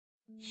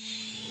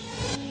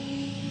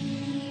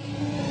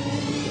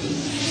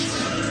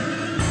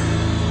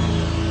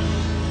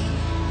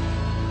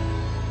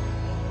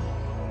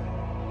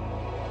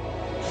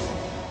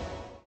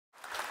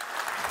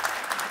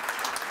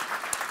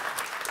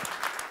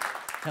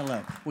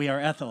Hello, we are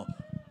ETHEL.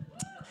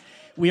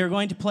 We are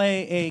going to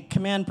play a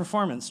command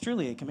performance,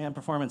 truly a command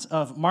performance,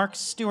 of Mark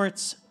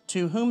Stewart's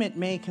To Whom It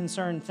May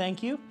Concern,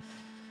 Thank You.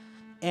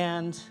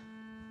 And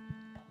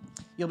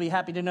you'll be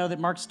happy to know that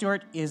Mark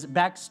Stewart is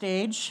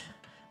backstage,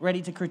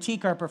 ready to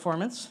critique our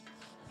performance.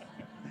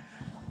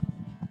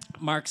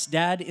 Mark's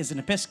dad is an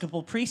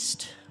Episcopal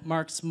priest.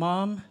 Mark's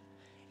mom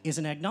is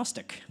an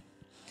agnostic.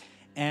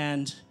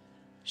 And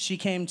she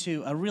came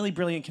to a really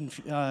brilliant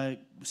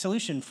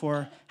solution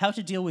for how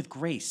to deal with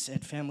grace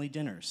at family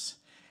dinners.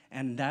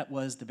 And that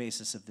was the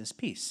basis of this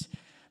piece.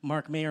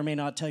 Mark may or may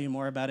not tell you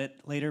more about it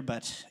later,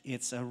 but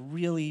it's a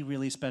really,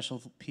 really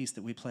special piece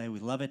that we play. We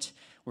love it.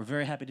 We're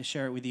very happy to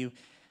share it with you.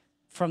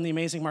 From the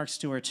amazing Mark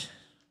Stewart,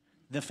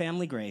 The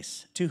Family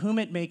Grace, To Whom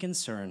It May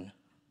Concern,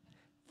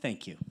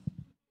 Thank You.